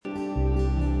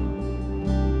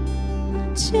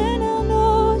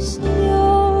llénanos,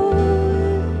 Señor,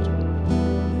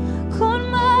 con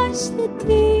más de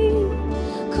ti,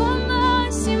 con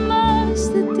más y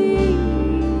más de ti,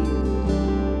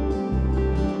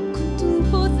 con tu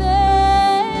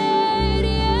poder,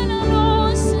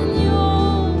 llénanos,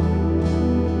 Señor,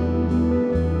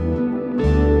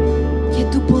 que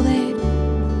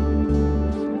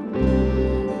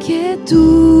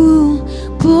tu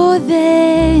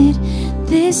poder,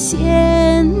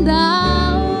 descienda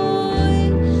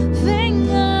hoy,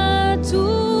 venga tu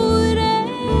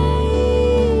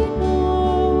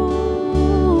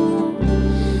reino,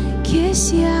 que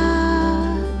se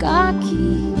haga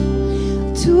aquí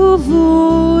tu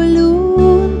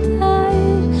voluntad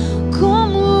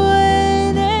como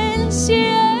en el cielo,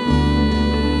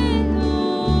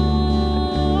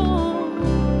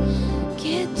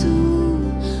 que tu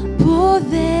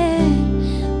poder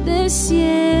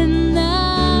descienda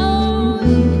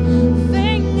hoy,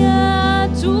 venga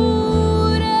tu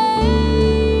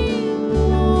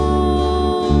reino,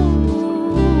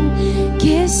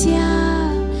 que se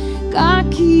haga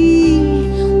aquí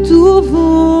tu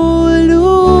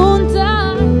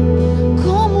voluntad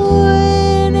como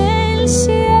en el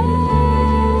cielo,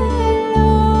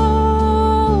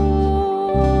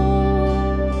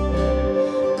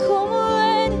 como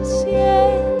en el cielo.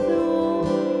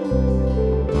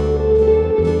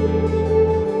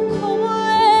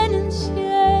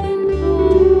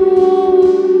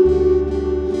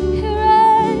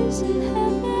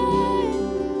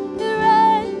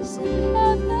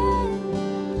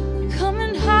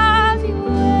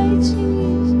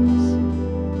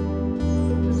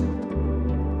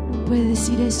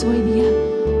 Hoy día,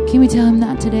 can we tell him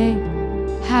that today?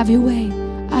 Have your way,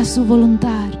 haz su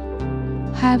voluntad.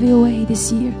 Have your way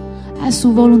this year, haz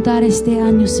su voluntad este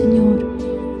año, Señor,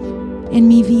 en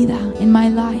mi vida, in my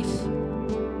life,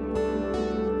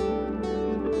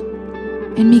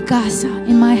 en mi casa,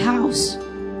 in my house.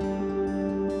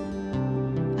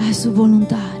 Haz su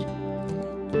voluntad.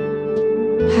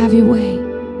 Have your way.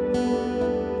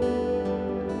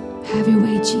 Have your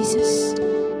way, Jesus.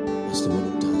 Haz tu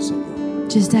voluntad, Señor.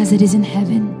 Just as it is in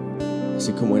heaven.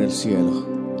 Así como en el cielo.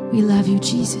 We love you,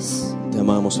 Jesus. Te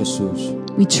amamos, Jesús.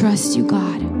 We trust you,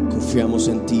 God. Confiamos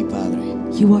en ti, Padre.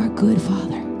 You are good,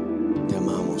 Father. Te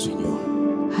amamos, Señor.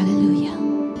 Hallelujah.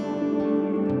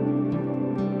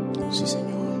 Sí,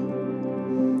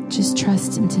 Señor. Just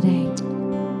trust him today.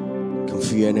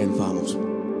 Confía en Él, vamos.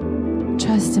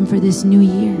 Trust him for this new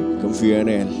year. Confía en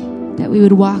Él. That we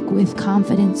would walk with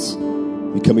confidence.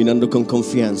 Y caminando con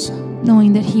confianza.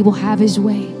 Knowing that he will have his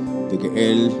way. De que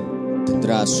Él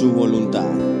tendrá su voluntad.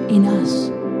 In us.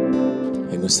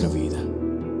 En nuestra vida.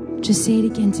 Just say it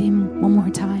again to him one more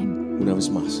time. Una vez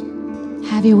más.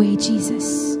 Have your way,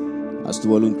 Jesus. Haz tu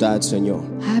voluntad, Señor.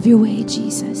 Have your way,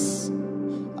 Jesus.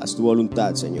 Haz tu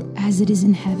voluntad, Señor. As it is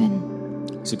in heaven.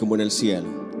 Así como en el cielo.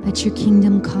 Let your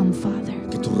kingdom come, Father.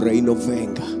 Que tu reino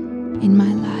venga. In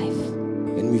my life.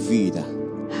 En mi vida.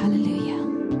 Hallelujah.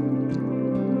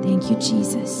 Thank you,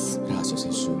 Jesus. Gracias,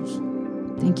 Jesús.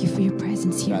 Thank you for your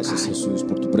presence here, Gracias, God. Jesús,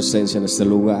 por tu presencia en este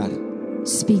lugar.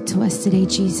 Speak to us today,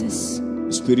 Jesus.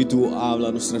 Espíritu, habla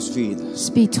a nuestras vidas.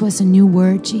 Speak to us a new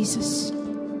word, Jesus.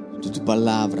 De tu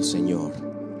palabra, Señor.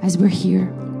 As we're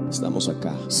here, Estamos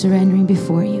acá, surrendering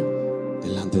before you.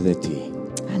 delante de ti.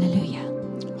 Hallelujah.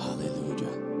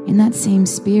 Aleluya. In that same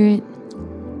spirit,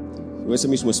 Con ese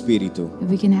mismo espíritu, if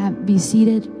we can be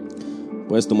seated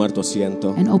puedes tomar tu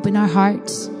asiento and open our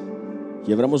hearts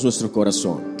y abramos nuestro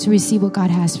corazón to receive what God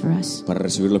has for us. para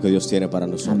recibir lo que Dios tiene para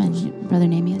nosotros. Amen. Brother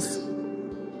Namias.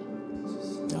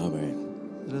 Amén.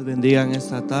 Les bendiga en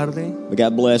esta tarde. May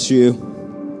God bless you.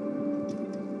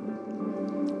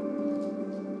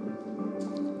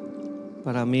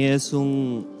 Para mí es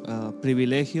un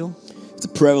privilegio It's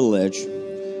a privilege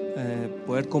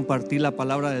poder compartir la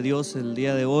palabra de Dios el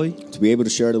día de hoy. to be able to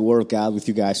share the word of God with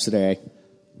you guys today.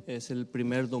 Es el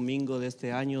primer domingo de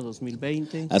este año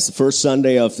 2020. That's the first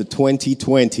Sunday of the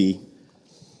 2020.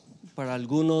 Para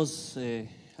algunos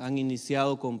han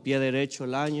iniciado con pie derecho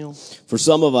el año. For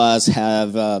some of us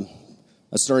have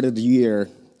started the year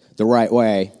the right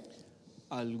way,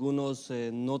 Algunos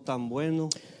no tan bueno.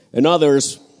 and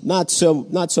others not so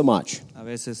much. A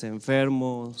veces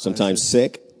enfermos. Sometimes a veces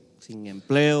sick, sin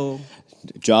empleo.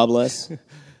 jobless,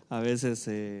 A veces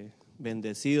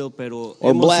bendecido, pero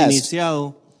Or hemos blessed.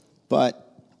 iniciado. but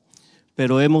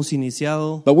Hemos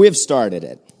iniciado we've started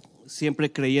it,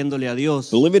 siempre creyéndole a Dios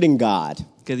believing in God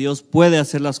que Dios puede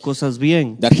hacer las cosas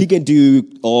bien that He can do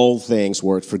all things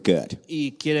work for good,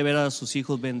 y quiere ver a sus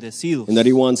hijos bendecidos. and that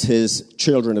He wants His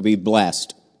children to be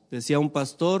blessed. Decía un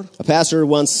pastor, A pastor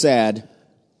once said,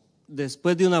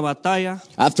 después de una batalla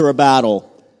After a battle,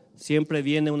 siempre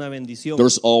viene una bendición,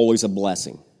 there's always a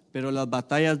blessing. pero las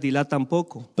batallas dilatan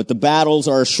poco But the battles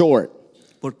are short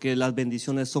porque las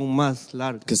bendiciones son más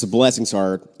largas. because the blessings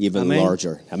are even Amen.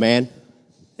 larger. Amen?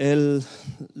 El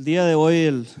día de hoy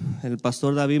el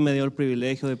pastor David me dio el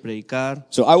privilegio de predicar.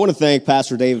 So I want to thank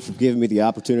Pastor David for giving me the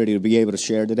opportunity to be able to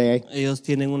share today. Ellos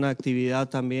tienen una actividad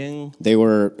también, They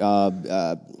were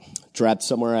trapped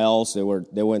somewhere else.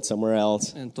 They went somewhere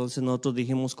else. entonces nosotros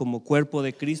dijimos como cuerpo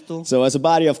de Cristo So as a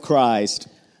body of Christ,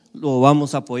 lo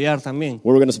vamos a apoyar también.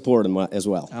 we're going to support him as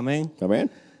well. Amén.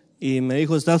 Amen? Y me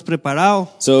dijo, ¿estás preparado?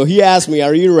 So he asked me,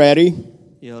 "Are you ready?"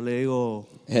 Y yo le digo,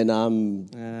 And I'm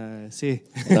sí.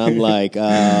 like,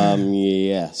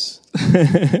 yes.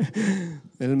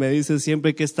 Él me dice siempre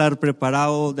hay que estar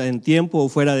preparado en tiempo o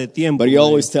fuera de tiempo. But he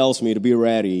always tells me to be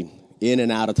ready in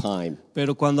and out of time.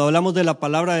 Pero cuando hablamos de la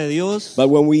palabra de Dios, But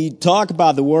when we talk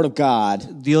about the word of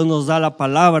God, Dios nos da la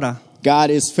palabra God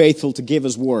is faithful to give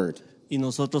his word. y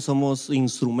nosotros somos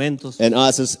instrumentos. And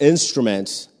us as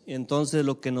instruments. Entonces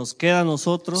lo que nos queda a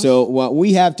nosotros So what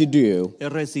we have to do es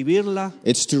recibirla,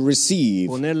 is to receive,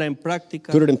 ponerla en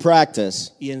práctica put it in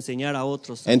practice, y enseñar a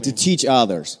otros and to también. teach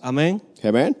others. Amén.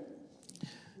 Amen?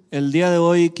 El día de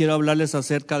hoy quiero hablarles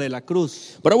acerca de la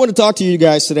cruz. But I want to talk to you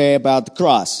guys today about the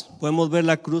cross. Podemos ver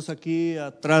la cruz aquí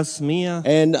atrás mía.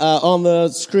 And on the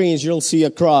screens, you'll see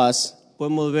a cross.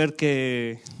 Podemos ver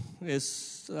que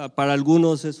para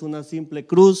algunos es una simple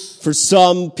cruz. For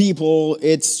some people,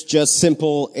 it's just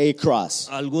simple a cross.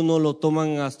 Algunos lo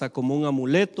toman hasta como un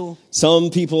amuleto. Some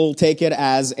people take it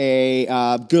as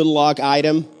a good luck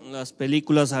item. Las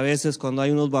películas a veces cuando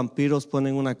hay unos vampiros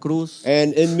ponen una cruz.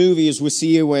 And in movies, we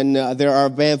see when there are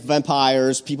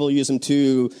vampires, people use them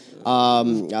to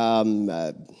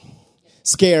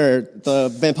scare the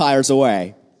vampires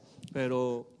away.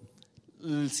 Pero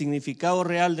el significado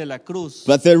real de la cruz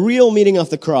But the real meaning of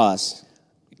the cross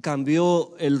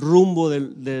cambió el rumbo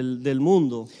del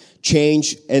mundo.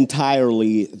 changed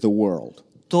entirely the world.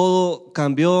 Todo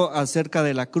cambió acerca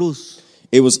de la cruz.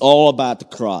 It was all about the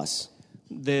cross.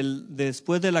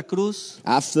 Después de la cruz,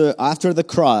 After the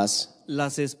cross,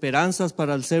 las esperanzas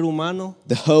para el ser humano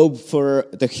the hope for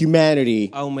the humanity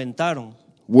aumentaron.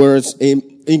 was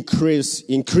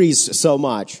increased so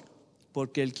much.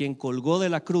 Porque el quien colgó de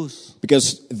la cruz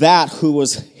Because that who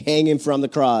was hanging from the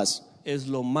cross es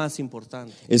lo más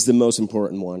importante. is the most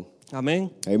important one. Amén.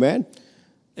 Amen?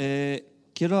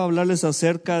 Quiero hablarles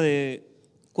acerca de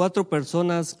 4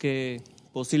 personas que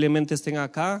posiblemente estén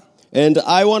acá, And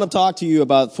I want to talk to you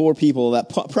about 4 people that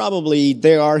probably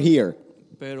they are here.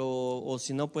 pero o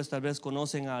si no, pues tal vez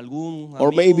conocen a algún Or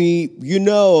amigo maybe you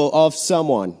know of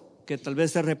someone que tal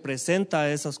vez se representa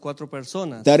a esas 4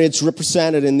 personas. that it's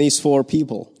represented in these 4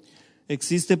 people.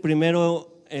 Existe primero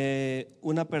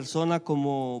una persona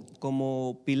como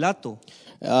Pilato.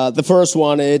 The first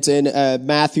one, it's in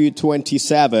Matthew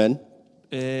 27.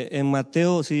 En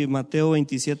Mateo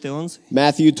 27:11.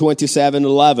 Matthew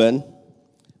 27:11.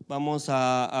 Vamos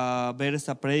a ver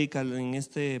esta prédica en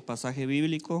este pasaje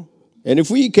bíblico. And if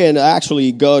we can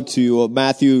actually go to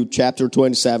Matthew chapter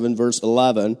 27, verse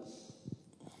 11.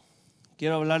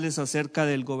 Quiero hablarles acerca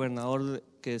del gobernador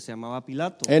que se llamaba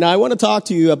Pilato. And I want to talk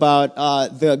to you about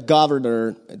the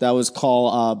governor that was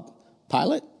called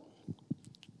Pilate.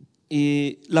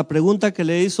 Y la pregunta que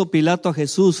le hizo Pilato a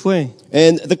Jesús fue,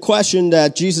 And the question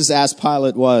that Jesus asked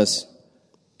Pilate was,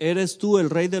 ¿eres tú el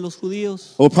rey de los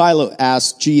judíos? well, Pilate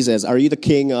asked Jesus, are you the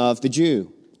king of the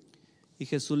Jew? Y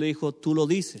Jesús le dijo, tú lo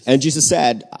dices. And Jesus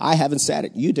said, I haven't said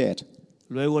it, you did.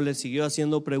 Luego le siguió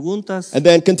haciendo preguntas And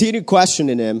then continued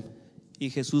questioning him. y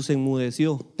Jesús se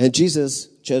enmudeció. And Jesus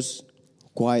just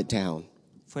quiet down.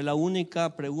 Fue la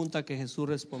única pregunta que Jesús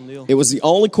respondió. It was the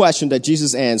only question that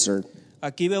Jesus answered.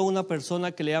 Aquí veo una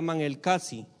persona que le llaman el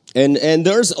casi, And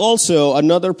there's also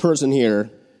another person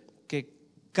here. que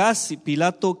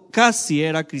Pilato casi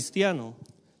era cristiano.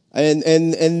 And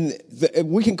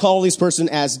we can call this person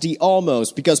as the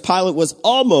almost, because Pilate was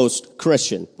almost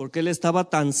Christian. Porque él estaba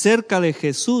tan cerca de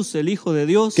Jesús, el Hijo de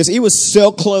Dios, Because he was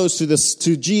so close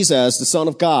to Jesus, the Son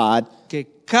of God, que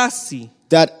casi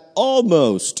that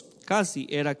almost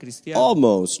era cristiano.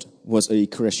 almost was a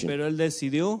Christian. Pero él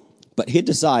decidió But he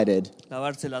decided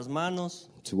lavarse las manos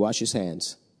to wash his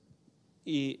hands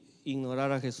y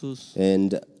ignorar a Jesús.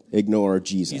 and ignore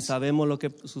Y Jesus. sabemos lo que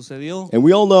sucedió. And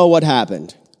we all know what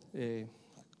happened.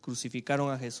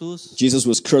 Crucificaron a Jesús Jesus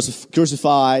was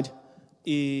crucified,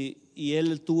 y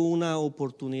él tuvo una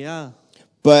oportunidad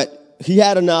but He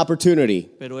had an opportunity,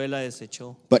 pero él la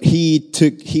desechó. but he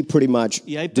pretty much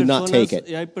Y hay did not take it.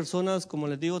 personas, como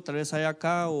les digo, tal vez hay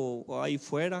acá o ahí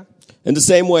fuera, In the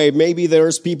same way, maybe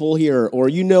there's people here, or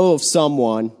you know of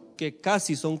someone que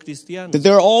casi son cristianos that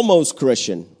they're almost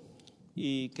Christian,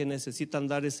 y que necesitan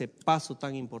dar ese paso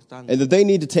tan importante. and that they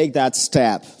need to take that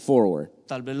step forward.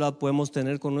 Tal vez la podemos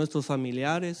tener con nuestros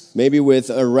familiares, Maybe with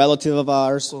a relative of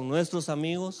ours, con nuestros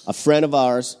amigos, a friend of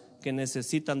ours, que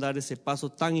necesitan dar ese paso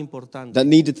tan importante that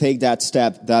need to take that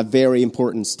step, that very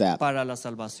important step para la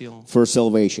salvación. for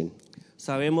salvation.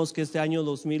 Sabemos que este año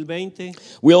 2020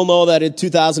 We all know that in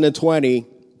 2020,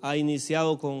 ha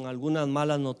iniciado con algunas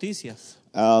malas noticias.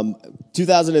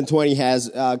 2020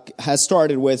 has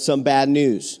started with some bad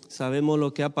news, Sabemos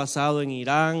lo que ha pasado en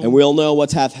Irán, and we all know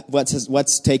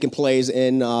what's taken place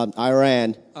in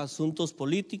Iran. asuntos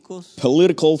políticos.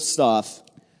 Political stuff.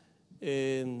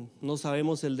 No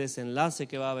sabemos el desenlace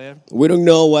que va a haber, We don't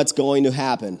know what's going to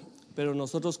happen. pero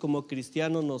nosotros como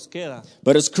cristianos nos queda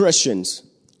But as Christians,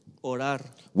 orar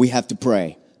we have to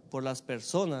pray por las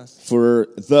personas for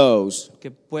those que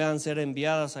puedan ser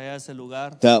enviadas allá a ese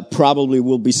lugar, that probably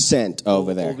will be sent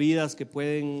over o there, vidas que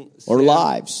pueden or ser,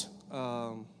 lives,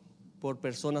 por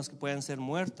personas que pueden ser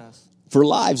muertas, for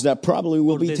lives that probably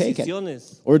will por be taken,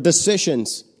 decisiones. or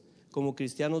decisions. Como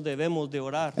cristianos debemos de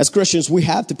orar As Christians, we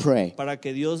have to pray para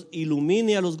que Dios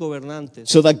ilumine a los gobernantes,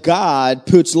 so that God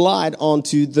puts light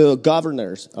onto the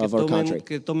governors of our country,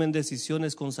 que tomen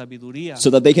decisiones con sabiduría so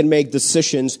that they can make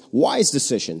decisions, wise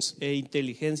decisions, e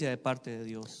inteligencia de parte de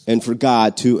Dios. and for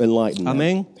God to enlighten them.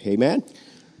 Amén. Amen.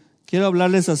 Quiero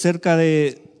hablarles acerca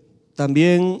de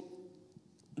también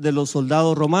de los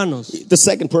soldados romanos. The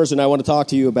second person I want to talk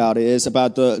to you about is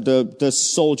about the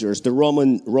soldiers, the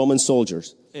Roman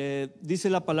soldiers. Dice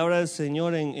la palabra del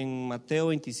Señor en Mateo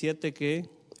 27 que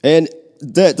And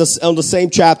on the same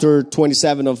chapter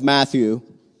 27 of Matthew,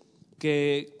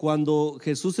 cuando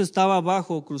Jesús estaba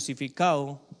abajo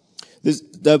crucificado,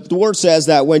 the word says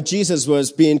that when Jesus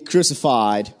was being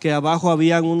crucified, que abajo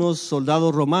habían unos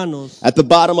soldados romanos, at the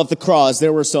bottom of the cross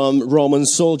there were some Roman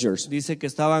soldiers. dice que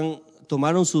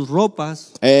tomaron sus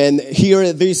ropas And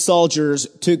here these soldiers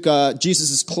took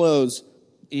Jesus' clothes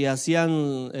y hacían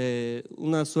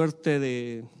una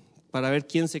suerte para ver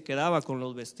quién se quedaba con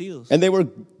los vestidos. and they were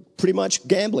pretty much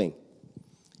gambling.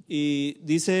 Y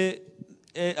dice,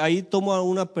 ahí toma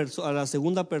a la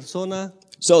segunda persona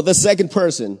So the second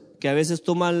person que a veces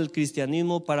toma el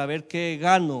cristianismo para ver qué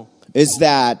gano. is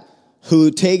that who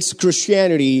takes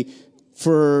Christianity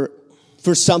for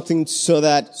something so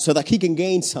that he can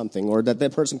gain something, or that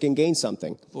person can gain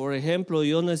something. Por ejemplo,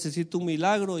 yo necesito un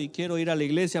milagro y quiero ir a la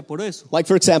iglesia por eso. Like,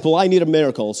 for example, I need a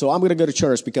miracle, so I'm going to go to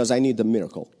church because I need the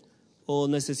miracle. O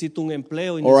necesito un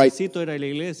empleo y Or necesito ir a la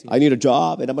iglesia. I need a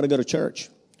job, and I'm going to go to church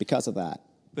because of that.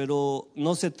 Pero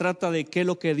no se trata de qué es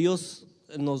lo que Dios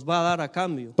nos va a dar a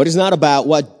cambio, But it's not about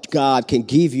what God can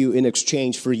give you in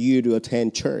exchange for you to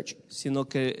attend church, sino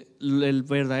que el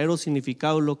verdadero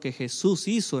significado es lo que Jesús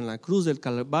hizo en la cruz del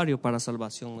Calvario para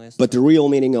salvación nuestra. but the real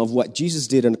meaning of what Jesus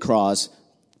did on the cross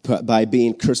by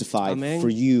being crucified Amen. for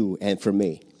you and for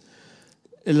me.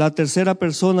 La tercera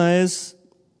persona es,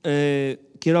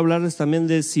 quiero hablarles también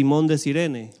de Simón de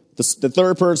Cirene. The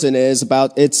third person is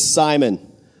it's Simon.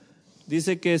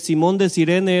 Dice que Simón de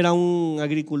Cirene era un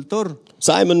agricultor.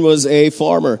 Simon was a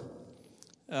farmer,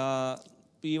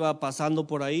 Iba pasando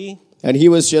por ahí. and he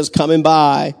was just coming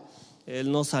by.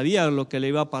 Él no sabía lo que le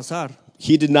iba a pasar.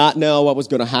 He did not know what was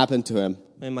going to happen to him.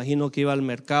 Me imagino que iba al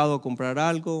mercado a comprar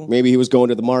algo, Maybe he was going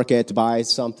to the market to buy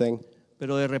something,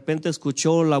 pero de repente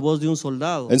escuchó la voz de un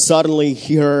soldado. and suddenly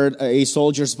he heard a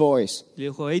soldier's voice, Le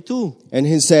dijo, hey tú, and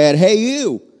he said, "Hey,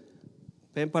 you,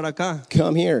 ven para acá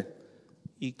come here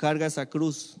y carga esa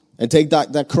cruz. and take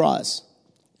that cross."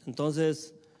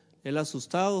 Entonces, él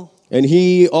asustado, And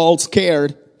he, all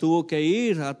scared, tuvo que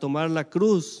ir a tomar la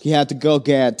cruz he had to go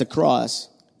get the cross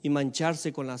y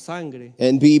mancharse con la sangre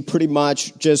and be pretty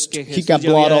much just, que he Jesús got ya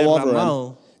blood había all over him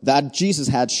derramado that Jesus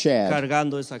had shed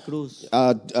cargando esa cruz.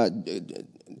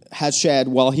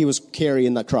 while he was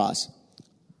carrying that cross.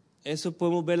 Eso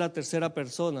podemos ver la tercera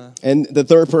persona, And the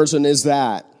third person is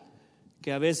that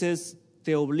que a veces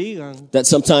te obligan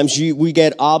sometimes we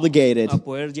get obligated a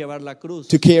poder llevar la cruz.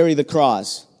 to carry the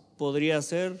cross. Podría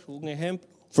ser un ejemplo,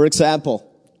 For example,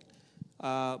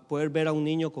 a poder ver a un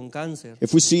niño con cáncer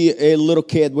if we see a little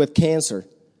kid with cancer,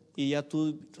 y ya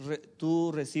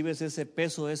tú recibes ese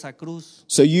peso de esa cruz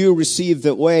so you receive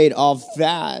the weight of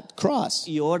that cross,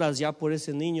 y oras ya por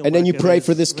ese niño and then para you que pray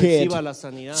for this kid reciba la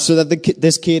sanidad. so that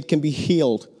this kid can be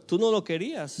healed. Tú no lo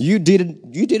querías, You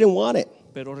didn't want it,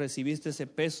 pero recibiste ese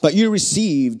peso. but you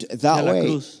received De that la weight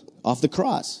cruz. of the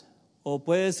cross. O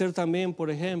puede ser también, por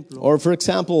ejemplo, Or for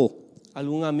example,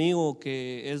 algún amigo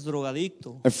que es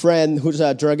drogadicto. a friend who's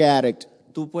a drug addict.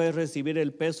 Tú puedes recibir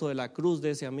el peso de la cruz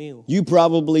de ese amigo. You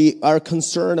probably are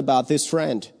concerned about this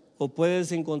friend. O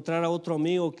puedes encontrar a otro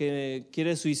amigo que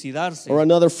quiere suicidarse Or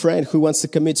another friend who wants to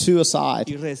commit suicide.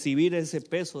 y recibir ese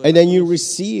peso de And la then you cruz.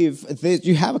 receive this,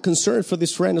 you have a concern for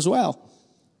this friend as well.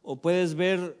 O puedes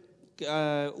ver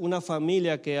una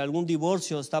familia que algún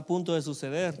divorcio está a punto de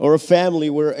suceder Or a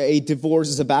family where a divorce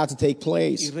is about to take y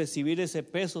place. recibir ese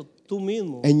peso tú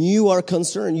mismo And you are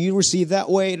concerned. You receive that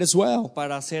weight as well.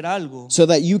 para hacer algo, So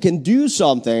that you can do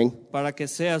something, para que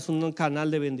seas un canal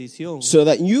de bendición. so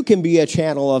that you can be a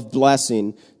channel of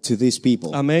blessing to these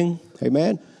people. Amén.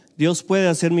 Amen. Dios puede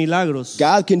hacer milagros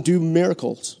God can do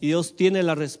miracles. y Dios tiene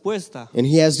la respuesta And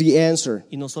He has the answer.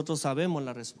 y nosotros sabemos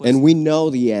la respuesta. And we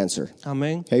know the answer.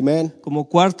 Amén. Amen. Como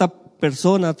cuarta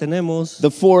persona tenemos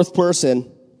The fourth person,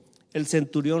 el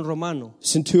centurión romano.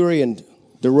 centurion,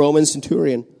 the Roman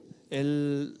centurion.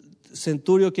 El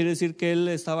centurio quiere decir que él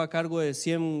estaba a cargo de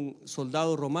 100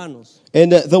 soldados romanos.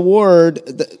 And the word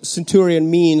the centurion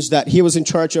means that he was in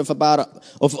charge of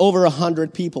over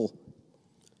 100 people.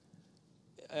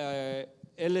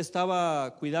 Él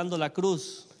estaba cuidando la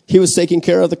cruz He was taking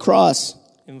care of the cross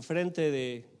enfrente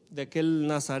de aquel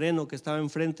nazareno que estaba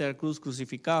enfrente de la cruz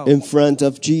crucificado. in front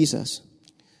of Jesus.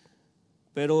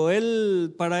 Pero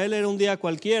para él era un día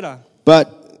cualquiera.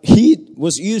 But he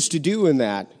was used to doing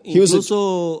that.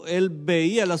 Incluso él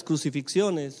veía las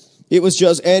crucifixiones. It was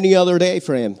just any other day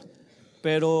for him.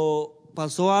 Pero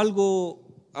pasó algo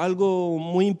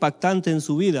muy impactante en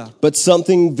su vida. But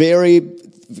something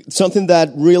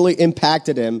that really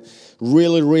impacted him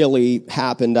really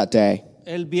happened that day.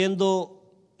 Él viendo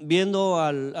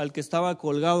al que estaba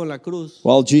colgado en la cruz,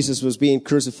 While Jesus was being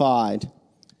crucified,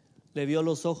 le vio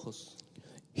los ojos.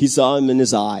 he saw him in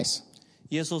his eyes.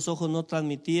 Y esos ojos no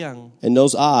transmitían And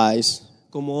those eyes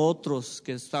como otros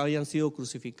que habían sido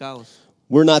crucificados.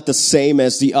 were not the same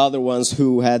as the other ones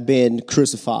who had been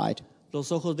crucified.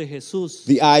 Los ojos de Jesús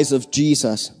The eyes of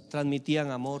Jesus transmitían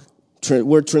amor,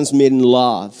 were transmitting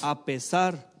love, a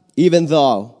pesar even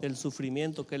though del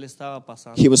sufrimiento que él estaba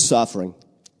pasando. he was suffering.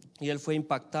 Y él fue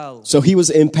impactado So he was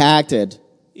impacted,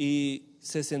 y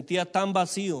se sentía tan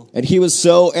vacío and he was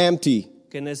so empty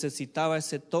que necesitaba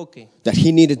ese toque, that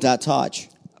he needed that touch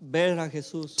ver a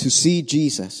Jesús to see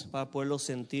Jesus para poderlo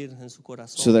sentir en su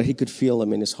corazón. so that he could feel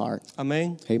him in his heart.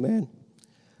 Amén. Amen.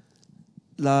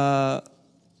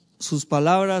 Sus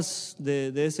palabras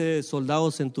de ese soldado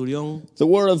centurión, The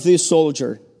word of this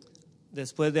soldier,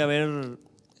 después de haber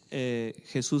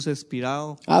Jesús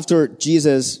expirado, after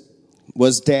Jesus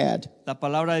was dead, la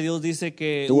palabra de Dios dice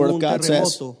que the hubo word of un God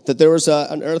says terremoto that there was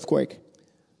an earthquake,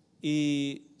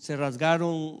 y se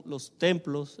rasgaron los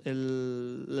templos,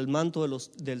 el manto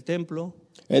del templo,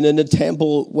 and in the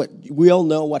temple, we all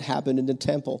know what happened in the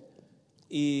temple.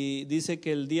 y dice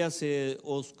que el día se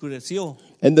oscureció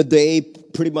And the day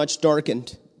pretty much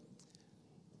darkened.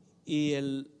 y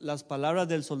las palabras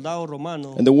del soldado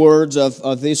romano And the words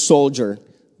of this soldier,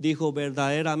 dijo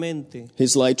verdaderamente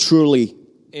he's like, truly,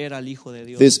 era el Hijo de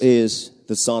Dios. this is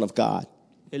the Son of God.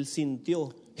 Él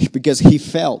sintió Because he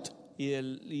felt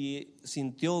y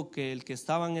sintió que el que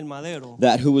estaba en el madero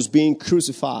that who was being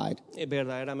crucified,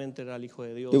 verdaderamente era el Hijo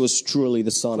de Dios. it was truly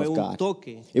the Son Fue of un God.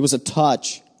 toque It was a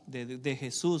touch de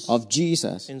Jesús of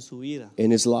Jesus en su vida.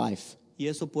 in his life. Y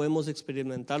eso podemos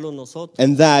experimentarlo nosotros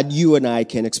And that you and I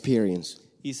can experience.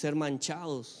 y ser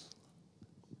manchados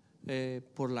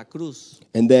por la cruz.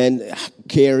 And then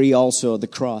carry also the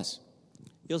cross.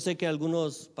 Yo sé que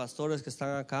algunos pastores que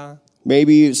están acá,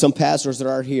 Maybe some pastors that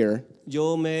are here,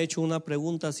 yo me he hecho una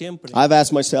pregunta siempre. I've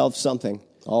asked myself something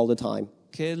all the time.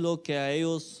 ¿Qué es lo que a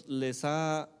ellos les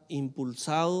ha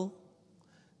impulsado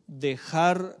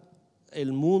dejar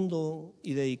el mundo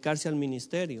y dedicarse al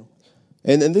ministerio?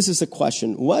 And this is the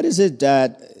question. What is it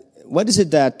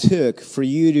that took for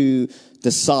you to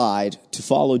decide to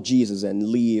follow Jesus and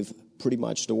leave pretty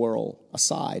much the world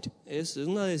aside? Es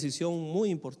una decisión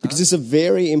muy Because importante it's a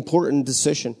very important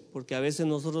decision. porque a veces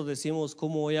nosotros decimos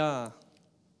cómo voy a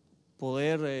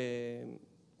poder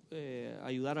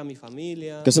ayudar a mi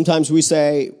familia, Because sometimes we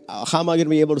say, how am I going to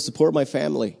be able to support my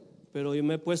family? pero yo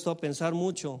me he puesto a pensar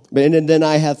mucho And then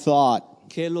I have thought,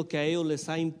 qué es lo que a ellos les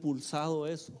ha impulsado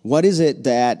eso. what is it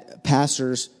that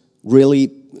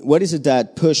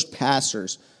pushed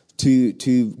pastors to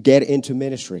get into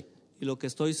ministry? Y lo que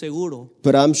estoy seguro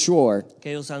But I'm sure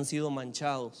que ellos han sido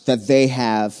manchados that they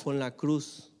have con la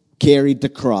cruz carried the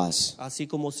cross. así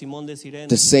como Simón de Sirene,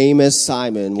 The same as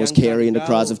Simon que was han carrying the cargado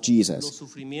cross of los Jesus.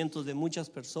 sufrimientos de muchas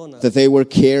personas That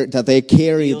they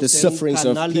carried the Ellos sean sufferings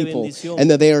of canal de people, bendición and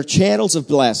that they are channels of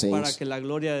para blessings, que la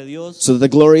gloria de Dios so that the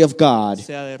glory of God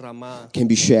sea derramada. can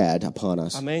be shed upon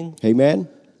us. Amén. Amen.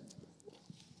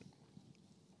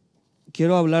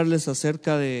 Quiero hablarles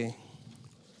acerca de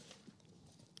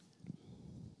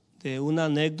una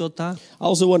anécdota. I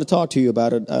also want to talk to you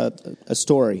about a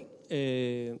story.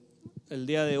 El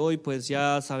día de hoy pues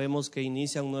ya sabemos que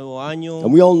inicia un nuevo año.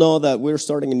 And we all know that we're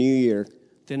starting a new year.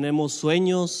 Tenemos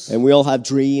sueños, And we all have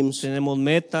dreams. tenemos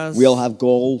metas We all have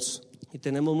goals. y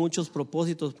tenemos muchos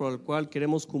propósitos por el cual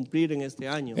queremos cumplir en este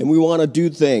año. And we want to do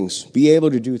things, be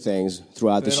able to do things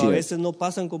throughout this Pero a year. veces no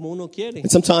pasan como uno quiere, And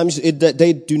sometimes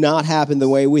they do not happen the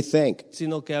way we think.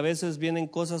 sino que a veces vienen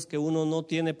cosas que uno no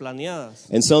tiene planeadas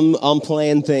And some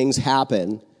unplanned things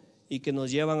happen y que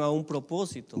nos llevan a un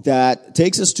propósito that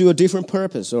takes us to a different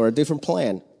purpose or a different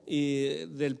plan y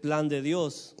del plan de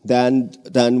Dios. than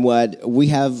what we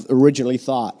have originally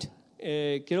thought.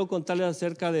 Quiero contarles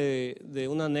acerca de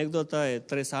una anécdota de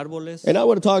 3 árboles. And I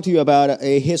want to talk to you about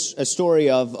a story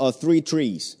of 3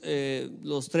 trees.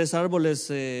 Los 3 árboles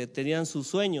tenían sus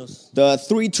sueños. The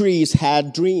 3 trees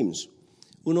had dreams.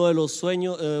 Uno de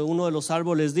los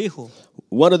árboles dijo: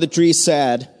 One of the trees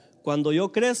said, cuando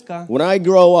yo crezca, when I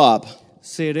grow up,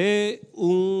 seré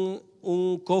un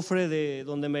cofre de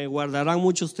donde me guardarán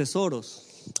muchos tesoros.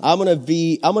 I'm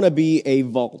gonna be a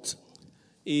vault.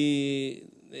 Y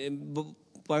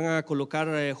van a colocar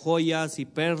joyas y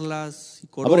perlas y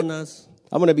coronas.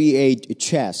 I'm gonna be a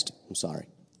chest. I'm sorry.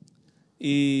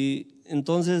 Y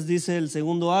entonces dice el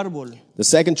segundo árbol: The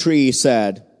second tree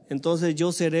said, entonces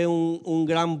yo seré un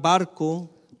gran barco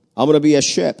I'm gonna be a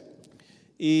ship,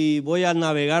 y voy a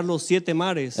navegar los 7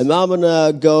 mares. and I'm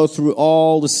gonna go through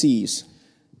all the seas.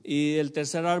 Y el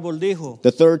tercer árbol dijo: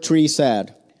 The third tree said,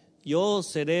 yo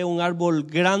seré un árbol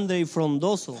grande y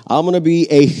frondoso I'm gonna be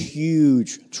a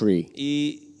huge tree,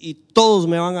 y todos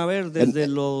me van a ver desde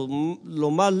lo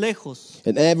más lejos.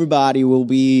 and everybody will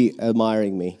be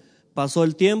admiring me. Pasó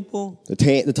el tiempo,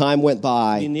 The time went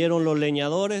by, vinieron los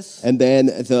leñadores and then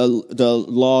the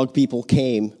log people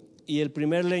came. y el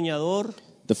primer leñador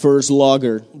The first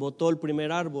logger botó el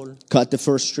primer árbol cut the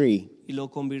first tree, y lo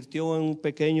convirtió en un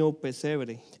pequeño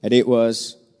pesebre. and it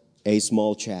was a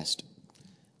small chest.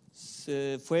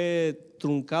 Se fue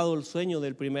truncado el sueño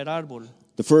del primer árbol,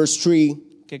 The first tree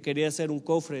que quería ser un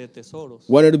cofre de tesoros.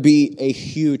 wanted to be a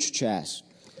huge chest.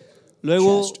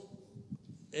 Luego Chest.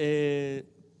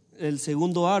 el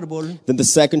segundo árbol Then the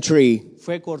second tree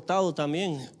fue cortado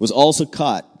también was also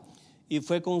cut, y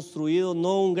fue construido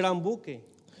no un gran buque,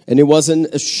 and it wasn't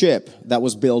a ship that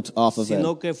was built off of it,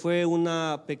 sino que fue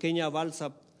una pequeña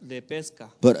balsa de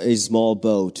pesca. but a small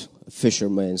boat, a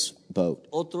fisherman's boat.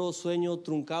 Otro sueño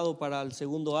truncado para el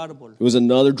segundo árbol. It was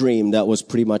another dream that was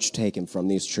pretty much taken from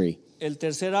this tree. El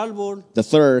tercer árbol The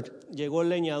third, llegó el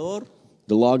leñador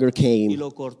the logger y came,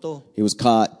 lo cortó. he was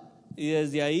cut, Y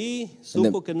desde ahí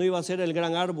supo que no iba a ser el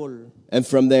gran árbol. and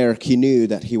from there he knew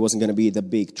that he wasn't going to be the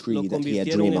big Lo tree that he had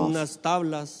convirtieron dreamed en of. unas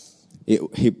tablas,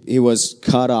 He was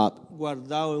cut up,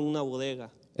 guardado en una bodega.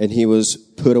 and he was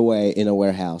put away in a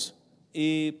warehouse.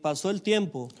 Y pasó el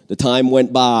tiempo The time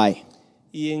went by.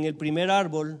 y en el primer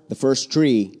árbol The first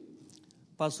tree,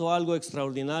 pasó algo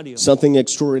extraordinario. something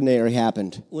extraordinary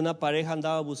happened. Una pareja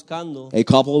andaba buscando A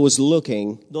couple was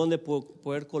looking dónde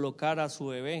poder colocar a su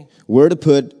bebé where to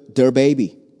put their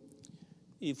baby,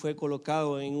 y fue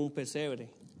colocado en un pesebre.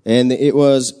 and it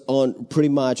was pretty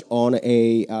much on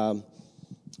a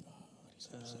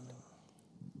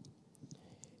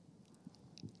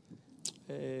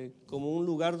Como un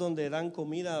lugar donde dan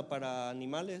comida para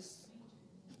animales.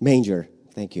 manger.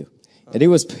 Thank you. And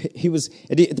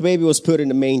the baby was put in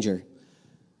a manger,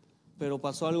 Pero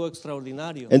pasó algo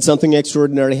extraordinario. and something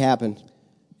extraordinary happened.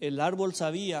 El árbol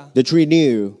sabía The tree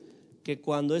knew que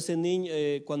cuando ese niño,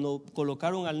 cuando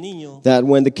colocaron al niño, that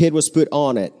when the kid was put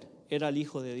on it, era el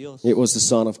Hijo de Dios. it was the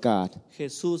Son of God.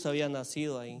 Jesús había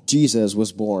nacido ahí Jesus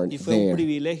was born y fue un there,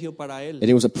 privilegio para él and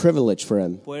it was a privilege for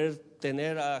him poder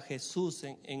tener a Jesús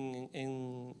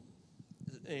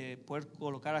poder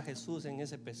colocar a Jesús en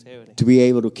ese pesebre. to be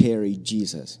able to carry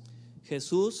Jesus.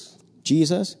 Jesús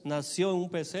Jesus nació en un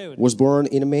pesebre was born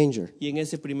in a manger, y en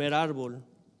ese primer árbol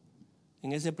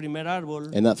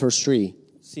and that first tree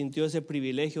sintió ese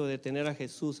privilegio de tener a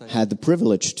Jesús ahí. had the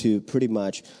privilege to pretty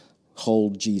much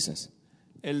hold Jesus.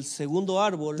 El segundo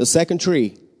árbol The second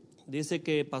tree, dice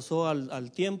que pasó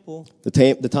al tiempo,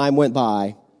 the time went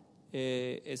by,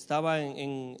 estaba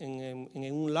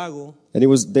en un lago And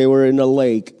they were in a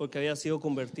lake porque había sido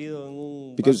convertido en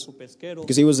un because, barco pesquero.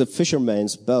 because it was a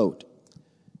fisherman's boat.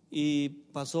 Y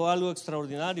pasó algo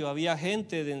extraordinario. Había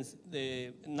gente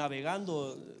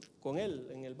navegando con él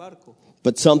en el barco.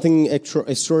 But something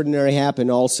extraordinary happened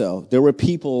also. There were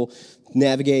people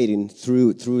navigating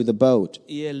through the boat.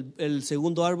 Y el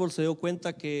segundo árbol se dio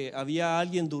cuenta que había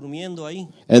alguien durmiendo ahí.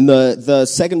 And the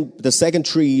second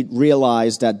tree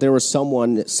realized that there was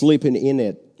someone sleeping in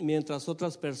it, Mientras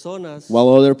otras personas while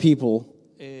other people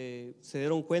se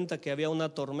dieron cuenta que había una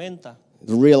tormenta.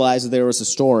 realized that there was a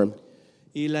storm.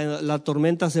 Y la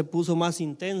tormenta se puso más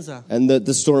intensa. And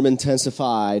the storm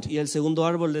intensified. Y el segundo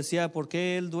árbol decía, ¿por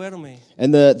qué él duerme?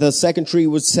 And the second tree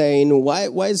was saying, why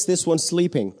is this one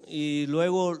sleeping? Y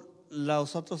luego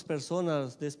las otras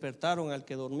personas despertaron al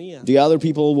que dormía. The other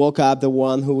people woke up the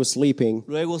one who was sleeping.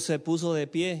 Luego se puso de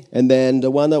pie. And then the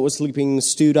one that was sleeping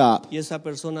stood up. Y esa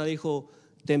persona dijo,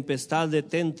 tempestad,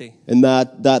 detente. And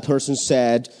that person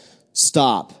said,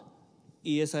 stop.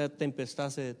 Y esa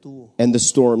tempestad se detuvo. And the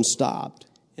storm stopped.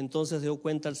 Entonces se dio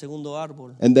cuenta el segundo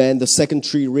árbol And then the second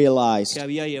tree realized que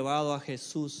había llevado a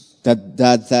Jesús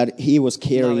that he was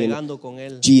carrying navegando con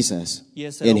él. Jesus Y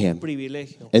ese in era un him.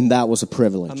 privilegio. And that was a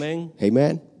privilege. Amén.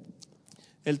 Amen.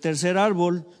 El tercer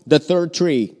árbol The third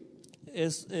tree,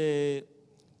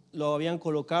 lo habían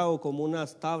colocado como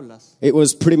unas tablas, it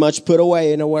was pretty much put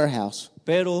away in a warehouse.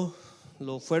 pero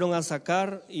lo fueron a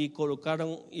sacar y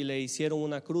colocaron y le hicieron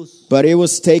una cruz. But it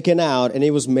was taken out and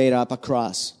it was made up a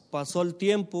cross. Pasó el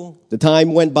tiempo The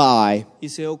time went by y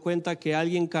se dio cuenta que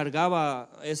alguien cargaba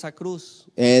esa cruz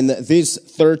and this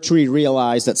third tree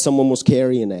realized that someone was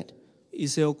carrying it. y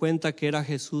se dio cuenta que era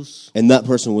Jesús, And that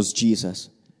person was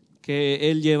Jesus. que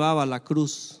él llevaba la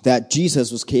cruz. That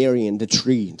Jesus was carrying the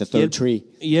tree, the third tree,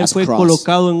 Y él as a fue cross.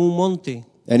 colocado en un monte.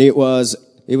 And it was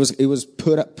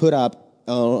put up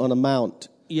on a mount.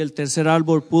 Y el tercer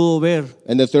árbol pudo ver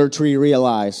And the third tree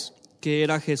realized que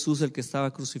era Jesús el que estaba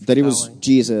that it crucificado was ahí.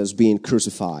 Jesus being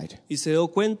crucified. Y se dio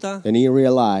cuenta And he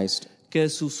realized que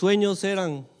sus sueños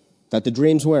eran that the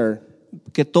dreams were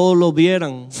que todos lo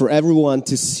vieran. for everyone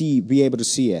to be able to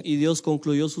see it. Y Dios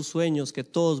concluyó sus sueños, que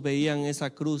todos veían esa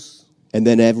cruz And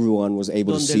then everyone was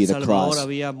able to donde see el the Salvador cross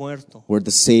había muerto. where the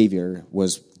Savior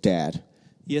was dead.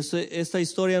 Y esta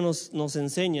historia nos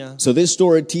enseña So this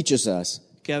story teaches us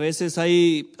que a veces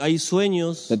hay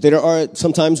sueños that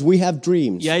sometimes we have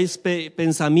dreams y hay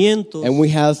pensamientos and we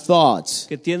have thoughts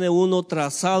que tiene uno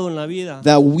trazado en la vida,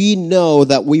 that we know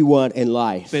that we want in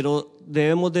life. pero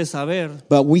debemos de saber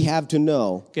But we have to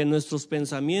know que nuestros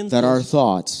pensamientos that our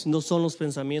thoughts no son los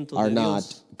pensamientos are de not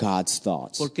Dios, God's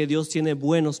thoughts. porque Dios tiene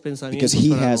buenos Because pensamientos he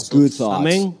para has good nosotros. thoughts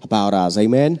Amén. about us.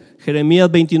 Amen? Jeremías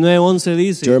 29:11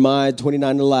 dice, Jeremiah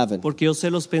 29:11. porque yo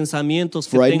sé los pensamientos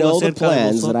que For I tengo know the acerca de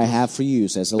plans that I vosotros, have for you,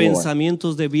 says the Lord.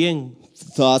 pensamientos de bien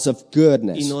Thoughts of y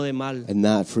goodness no de mal, and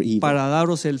not for evil. para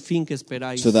daros el fin que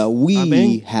esperáis. So that we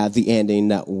Amén. have the ending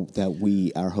that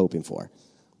we are hoping for.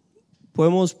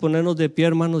 Podemos ponernos de pie,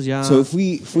 hermanos, ya So if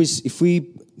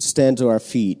we stand to our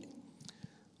feet,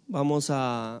 vamos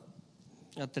a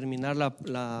terminar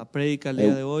la prédica el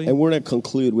día de hoy. and we're going to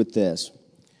conclude with this.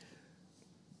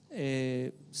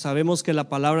 Sabemos que la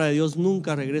palabra de Dios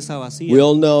nunca regresa vacía. We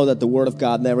all know that the word of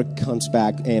God never comes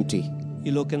back empty.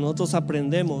 Y lo que nosotros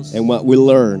aprendemos And what we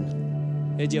learn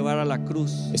es llevar a la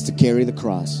cruz. is to carry the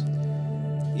cross.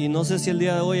 Y no sé si el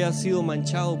día de hoy ha sido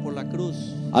manchado por la cruz.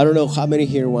 I don't know how many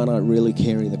here want to really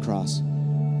carry the cross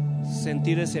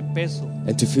Sentir ese peso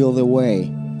and to feel the way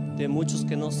de muchos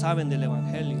que no saben del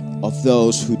Evangelio. of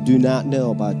those who do not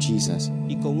know about Jesus.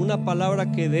 Y con una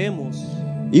palabra que demos,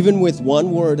 Even with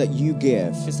one word that you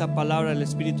give, esa palabra el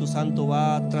Espíritu Santo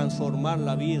va a transformar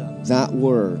la vida that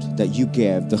word that you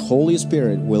give, the Holy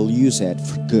Spirit will use it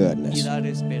for y goodness dar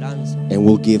esperanza. and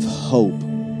will give hope.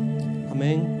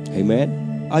 Amén.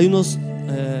 Amen? Hay unos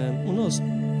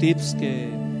tips que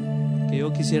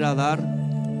yo quisiera dar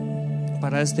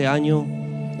para este año,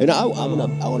 And I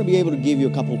want to be able to give you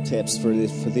a couple tips for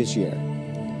this year.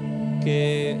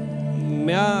 que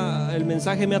el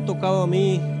mensaje me ha tocado a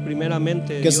mí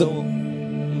primeramente. Because Yo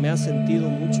me ha sentido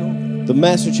mucho The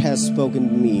message has spoken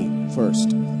to me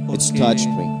first. It's touched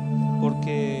me.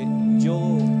 porque yo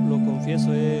lo confieso,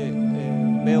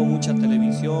 veo mucha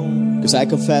televisión Because I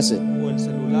confess it. o el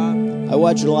celular. I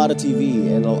watch a lot of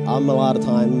TV and I'm a lot of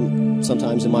time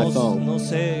sometimes in my phone. No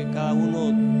sé, cada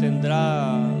uno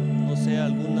tendrá, no sé,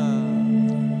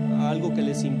 algo que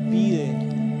les impide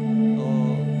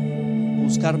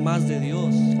buscar más de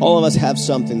Dios. All of us have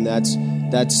something that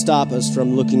stop us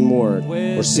from looking more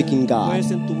or seeking God.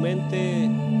 Puedes en tu mente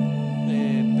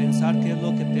pensar pensar qué es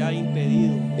lo que te ha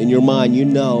impedido In your mind, you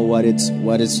know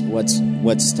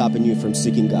what's stopping you from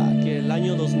seeking God. que el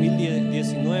año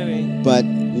 2019 But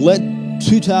let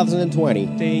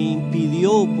 2020 te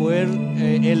impidió poder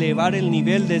elevar el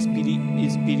nivel de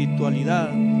espiritualidad.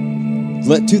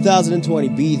 let 2020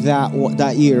 be that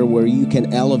year where you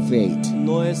can elevate.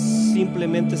 No es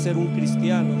simplemente ser un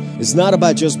cristiano, It's not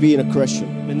about just being a Christian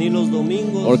venir los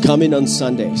domingos or coming on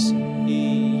Sundays,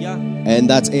 y ya. and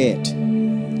that's it.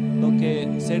 Lo que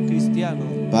ser cristiano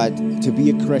But to be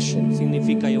a Christian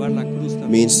significa llevar la cruz también.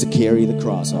 means to carry the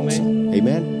cross also.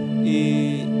 Amen?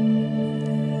 Y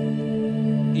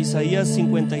Isaías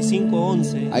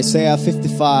 55:11 Isaiah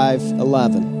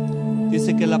 55:11.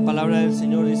 dice que la palabra del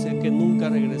Señor dice que nunca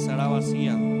regresará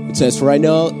vacía. It says, "For I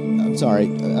know,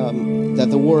 that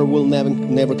the word will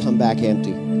never come back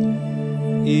empty."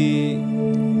 Y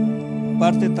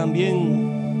parte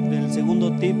también del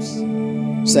segundo tips,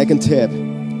 Second tip: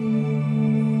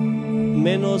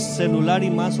 menos celular y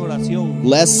más oración.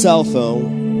 less cell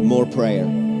phone, more prayer.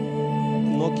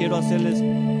 No quiero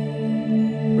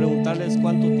preguntarles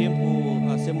cuánto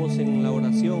tiempo hacemos en la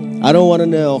oración. I don't want to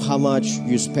know how much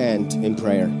you spent in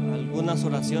prayer. Algunas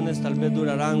oraciones tal vez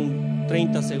durarán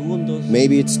 30 segundos.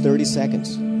 Maybe it's 30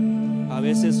 seconds. A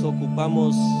veces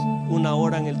ocupamos una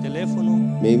hora en el teléfono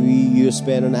Maybe you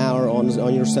spend an hour on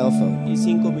your cell phone y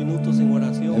 5 minutos en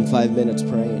oración. and 5 minutes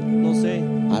praying. No sé.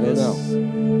 I don't know.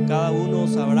 Cada uno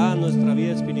sabrá nuestra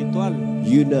vida espiritual.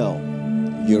 You know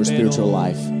your spiritual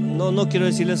life. No quiero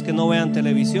decirles que no vean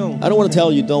televisión, I don't want to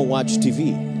tell you don't watch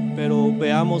TV, pero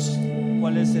veamos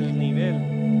cuál es el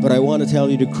nivel. but I want to tell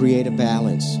you to create a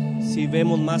balance. Si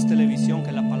vemos más televisión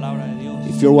que la palabra de Dios.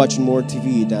 If you're watching more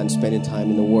TV than spending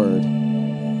time in the Word.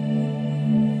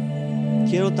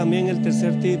 Quiero también el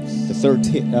tercer tips. The third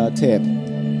tip: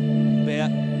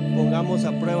 Pongamos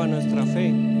a prueba nuestra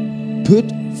fe, put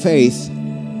faith,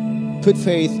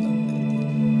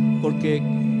 porque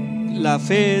la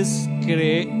fe es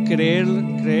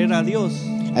creer a Dios,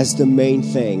 as the main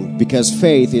thing, because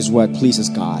faith is what pleases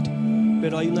God.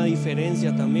 pero hay una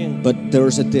diferencia también. But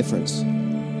there's a difference.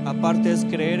 Aparte es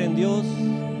creer en Dios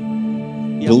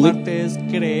y Believe- aparte es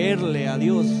creerle a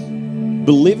Dios.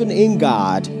 Believing in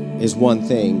God is one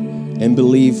thing, and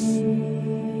believe.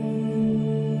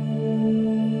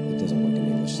 It doesn't work in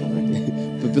English, sorry.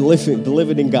 But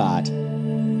believing in God.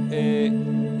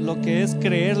 Lo que es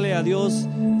creerle a Dios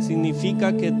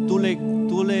significa que tú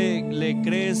le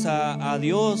crees a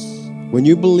Dios, When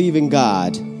you believe in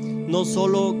God, no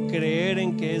solo creer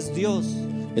en que es Dios,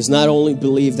 it's not only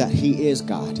believe that He is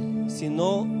God,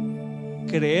 sino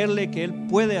creerle que Él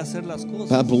puede hacer las cosas,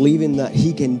 but believing that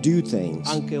He can do things,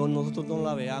 aunque nosotros no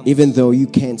la veamos. even though you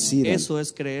can't see them. Eso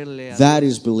es creerle a That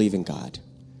Dios. is believing God.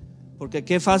 Porque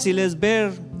qué fácil es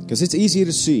ver. Because it's easy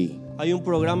to see. Hay un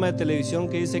programa de televisión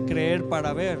que dice creer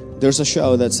para ver, There's a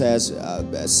show that says,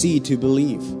 see to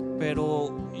believe.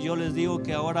 pero yo les digo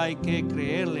que ahora hay que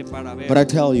creerle para ver. But I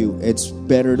tell you, it's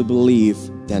better to believe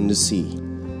than to see.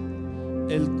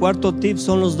 El cuarto tip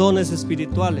son los dones The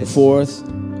espirituales. fourth,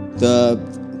 the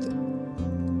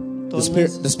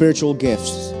Dones, spiritual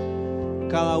gifts.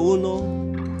 cada uno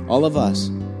All of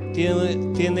us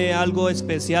tiene algo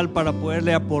especial para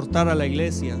poderle aportar a la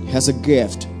iglesia. has a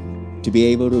gift to be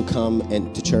able to come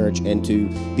to church and to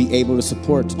be able to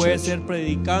support the Puede church. ser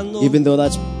predicando, Even though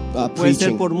that's puede ser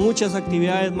preaching, por muchas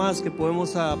actividades más que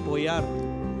podemos apoyar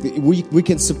we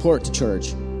can support the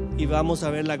church, y vamos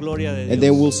a ver la gloria de and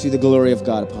then Dios. we'll see the glory of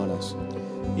God upon us.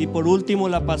 Y por último,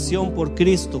 la pasión por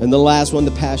Cristo. And the last one,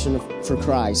 the passion for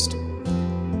Christ.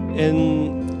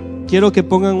 Quiero que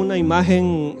pongan una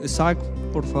imagen, Zach,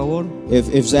 por favor.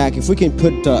 If Zach, if we can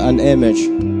put an image,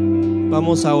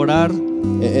 Vamos a orar.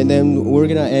 and then we're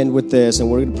gonna end with this, and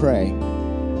we're gonna pray.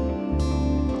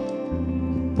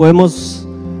 Podemos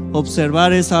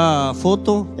observar esa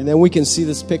foto. And then we can see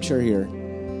this picture here.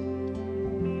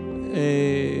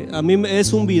 A mí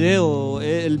es un video.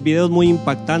 El video es muy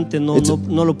impactante.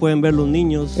 No lo pueden ver los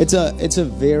niños. It's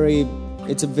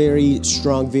a very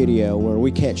strong video where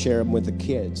we can't share them with the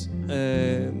kids.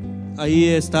 Ahí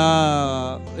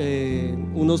está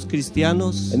unos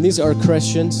cristianos. And these are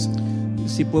Christians.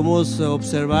 Si podemos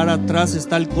observar, atrás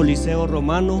está el Coliseo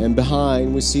Romano. And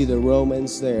behind we see the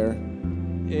Romans there,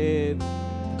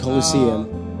 Colosseum.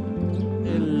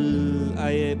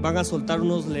 Van a soltar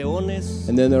unos leones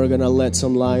And then they're gonna let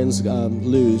some lions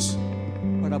loose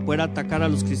para poder atacar a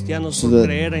los cristianos So por that-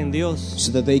 creer en Dios.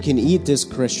 so that they can eat these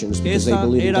Christians because they Esa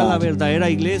believe in era la God. verdadera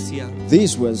iglesia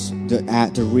This was the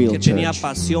real que tenía church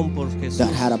pasión por Jesús.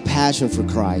 that had a passion for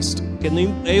Christ. Que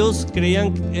ellos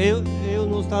creían, ellos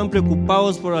no estaban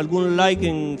preocupados por algún like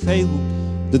en Facebook.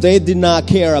 That they did not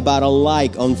care about a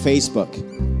like on Facebook.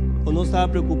 O no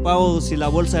estaba preocupado si la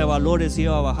bolsa de valores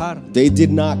iba a bajar. They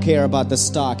did not care about the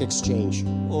stock exchange.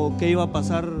 O qué iba a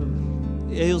pasar.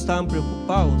 Ellos estaban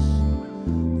preocupados.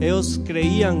 Ellos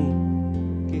creían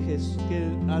que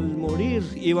al morir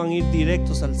iban a ir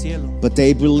directos al cielo. But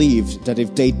they believed that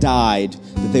if they died,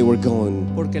 that they were going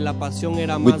Porque la pasión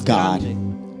era with más God. grande.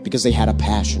 Because they had a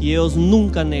passion. Y ellos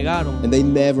nunca negaron And they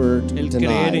never el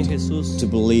creer en denied Jesús. to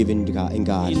believe in God.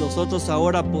 Y nosotros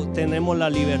ahora tenemos la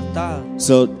libertad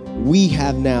So we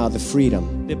have now the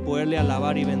freedom de poderle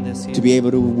alabar y bendecir. to be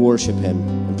able to worship Him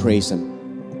and praise Him.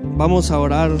 Vamos a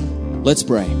orar. Let's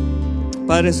pray.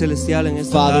 Padre Celestial, en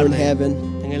esta Father in tarde, heaven,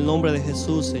 en el nombre de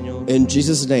Jesús, Señor. in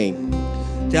Jesus' name,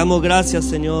 Te damos gracias,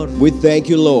 Señor, we thank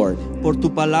you, Lord, por tu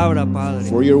palabra, Padre.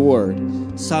 for your word.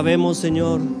 Sabemos,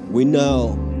 Señor, We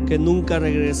know que nunca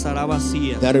regresará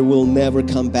vacía. that it will never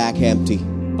come back empty.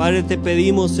 Padre, te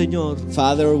pedimos, Señor,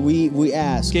 Father, we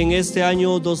ask que en este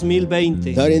año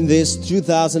 2020 that in this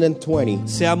 2020,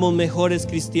 seamos mejores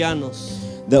cristianos.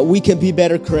 that we can be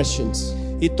better Christians,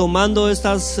 Y tomando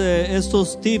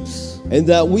estos tips, and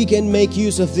that we can make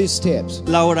use of these tips: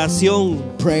 la oración,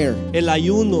 prayer, el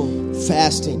ayuno,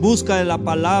 fasting, busca de la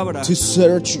palabra, to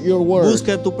search your word,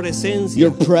 busca de tu presencia.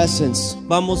 your presence,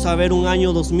 Vamos a ver un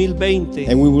año 2020,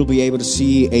 and we will be able to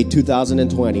see a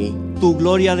 2020 tu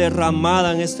gloria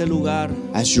derramada en este lugar.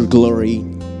 as your glory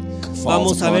falls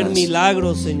Vamos a ver upon us.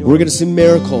 milagros, We're Señor. going to see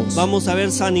miracles, Vamos a ver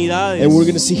sanidades. and we're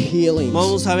going to see healings,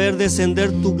 Vamos a ver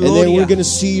descender tu and then we're gloria going to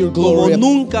see your como glory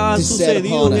nunca ha descend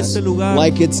sucedido upon en us este lugar.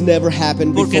 like it's never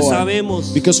happened Porque before,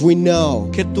 sabemos because we know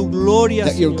que tu gloria,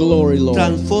 that your Señor, glory, Lord,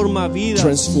 transforma vidas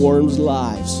transforms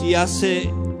lives y hace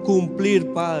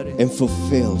cumplir, Padre, and tu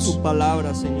fulfills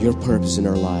palabra, Señor. your purpose in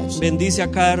our lives. Bendice a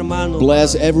cada hermano.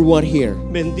 Bless everyone here.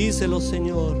 Bendícelos,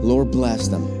 Señor, Lord, bless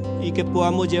them. y que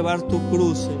podamos llevar tu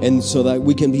cruz, Señor. And so that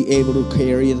we can be able to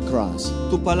carry the cross.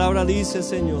 Tu palabra dice,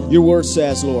 Señor, Your word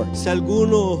says, Lord, si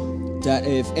alguno that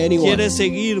if anyone quiere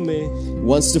seguirme,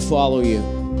 wants to follow you,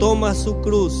 toma su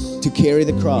cruz to carry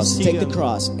the cross, Y take the sígame.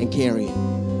 cross and carry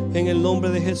it. en el nombre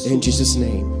de Jesús. In Jesus'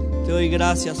 name. Te doy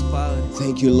gracias, Padre.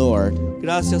 Thank you, Lord,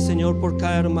 Gracias, Señor, por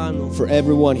cada hermano. for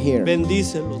everyone here.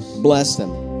 Bendícelos. Bless them.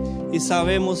 Y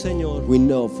sabemos, Señor, We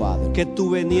know, Father, que tu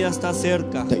venida está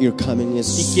cerca that your coming y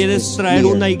is quieres traer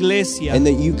near, una iglesia and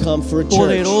that you come for a church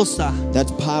poderosa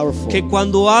that's powerful, que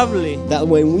cuando hable that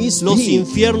when we los speak,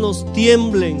 infiernos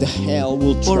tiemblen the hell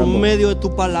will por tremble medio de tu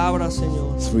palabra,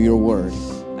 Señor. through your word.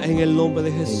 En el nombre de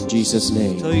In Jesús. Jesus' Te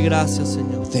name. doy gracias,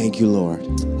 Señor. Thank you, Lord.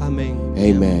 Amén.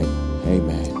 Amen.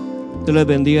 Amen. Dios les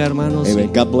bendiga, hermanos.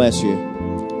 Amen. God bless you.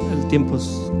 El tiempo es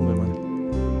como hermano.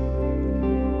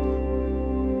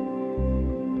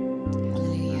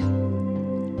 Hallelujah.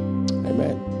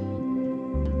 Amen.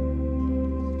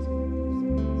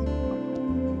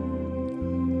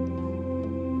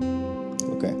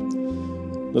 Okay.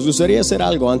 Nos gustaría hacer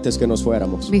algo antes que nos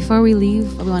fuéramos. Before we leave,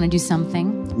 we want to do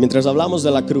something. Mientras hablamos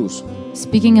de la cruz,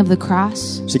 Speaking of the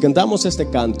cross, si cantamos este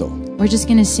canto, we're just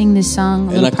going to sing this song,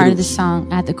 a En la little part of the cruz. song,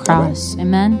 At the Cross.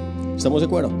 Amen? ¿estamos de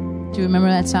acuerdo? Do you remember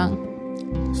that song?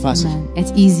 Es fácil. Amen.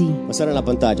 It's easy. Va a estar en la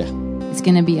pantalla. It's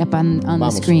going to be up on the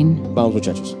Vamos. screen. Vamos,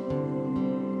 muchachos.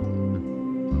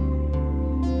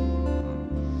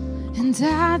 And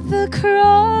at the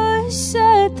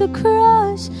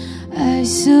cross, I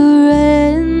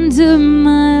surrender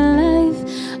my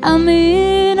life. I'm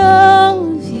in awe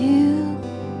of you.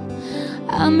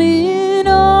 I'm in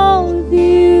awe of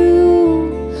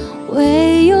you.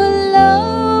 Where your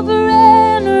love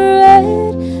ran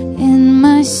red and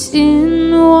my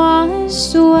sin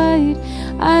washed white.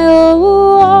 I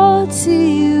owe all to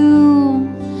you.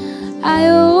 I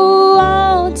owe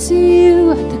all to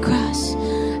you. At the cross,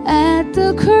 at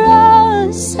the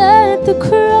cross, at the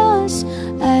cross,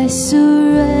 I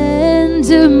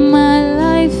surrender my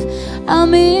life.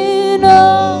 I'm in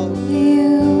awe of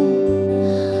you.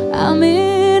 I'm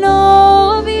in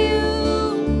awe of you.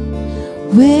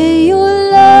 Where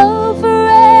your love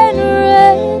ran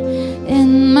red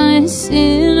and my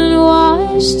sin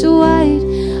washed white.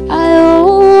 I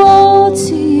owe all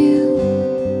to you.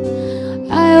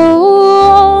 I owe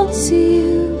all to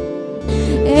you.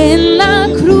 En la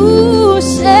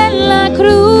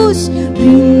cruz,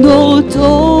 rindo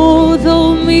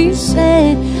todo mi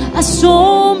ser.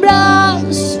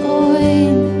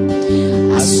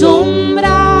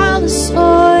 Asombrado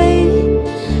soy.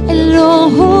 El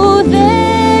ojo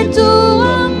de tu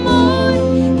amor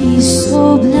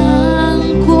hizo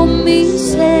blanco mi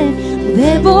ser. Lo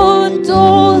debo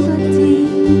todo a ti.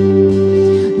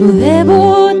 Lo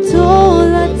debo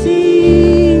todo a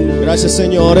ti. Gracias,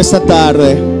 Señor, esta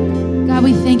tarde. God,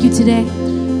 we thank you today.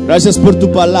 Gracias por tu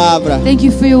palabra Thank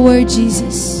you for your word,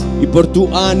 Jesus, y por tu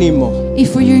ánimo. and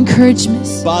for your encouragement.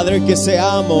 Padre, que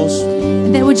seamos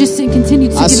And that would just continue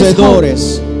to give us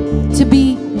hacedores, hope, to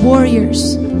be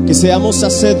warriors, que seamos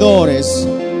hacedores,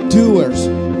 doers,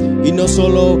 y no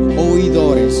solo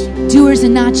oidores. doers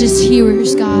and not just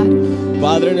hearers, God.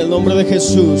 Padre, en el nombre de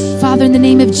Jesús, Father, in the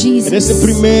name of en este Jesus,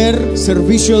 primer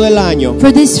servicio del año,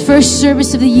 for this first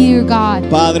service of the year, God,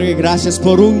 Padre, gracias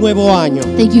por un nuevo año.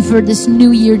 thank you for this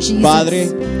new year, Jesus. Padre,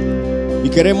 y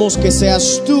queremos que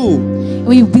seas tú,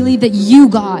 We believe that you,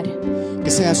 God, que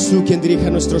seas tú quien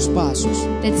dirija nuestros pasos.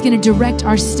 that's going to direct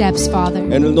our steps, Father.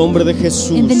 En el nombre de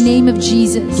Jesús, In the name of tú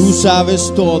Jesus,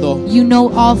 sabes todo you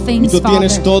know all y things, tú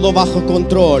tienes Father, todo bajo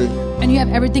control. and you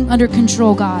have everything under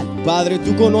control, God. Padre,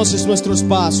 tú conoces nuestros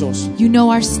pasos You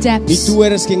know our y steps, tú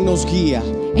eres quien nos guía.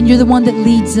 and you're the one that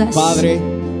leads us. Padre,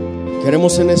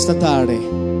 queremos en esta tarde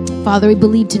Father, we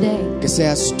believe today que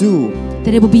seas tú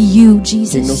that it will be you,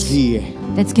 quien nos Jesus, guíe.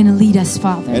 that's going to lead us,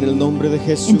 Father. En el nombre de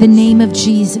Jesús. In the name of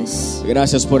Jesus,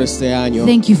 Gracias por este año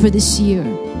thank you for this year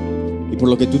y por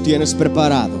lo que tú tienes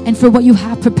preparado and for what you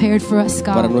have prepared for us,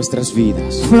 para God, nuestras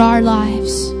vidas. for our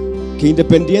lives. Que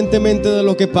independientemente de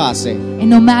lo que pase, And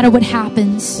no matter what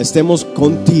happens, estemos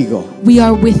contigo we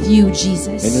are with you, en el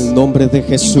Jesus. nombre de In the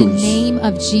Jesús. name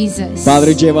of Jesus.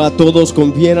 Padre, lleva a todos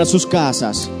con bien a sus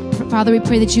casas. Father, we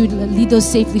pray that you would lead those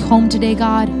safely home today,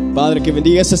 God, Padre, que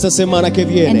bendigas esta semana que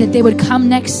and that viene they would come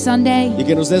next Sunday, y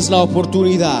que nos des la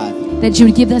oportunidad that you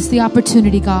would give us the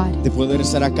opportunity, God, de poder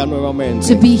estar acá to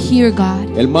nuevamente be here,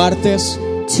 God, el martes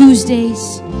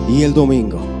Tuesdays y el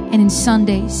domingo. and in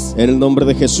Sundays. En el nombre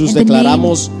de Jesús In the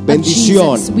declaramos name of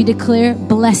bendición Jesus, we declare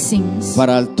blessings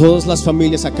para todas las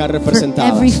familias acá for every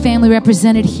representadas. family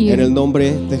represented En here. el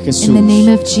nombre de Jesús. In the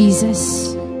name of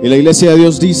Jesus. Y la iglesia de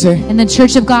Dios dice, And the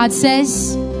Church of God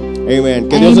says, amén.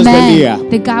 Que Dios les bendiga. Amen.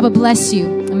 That God would bless you.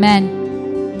 Amen.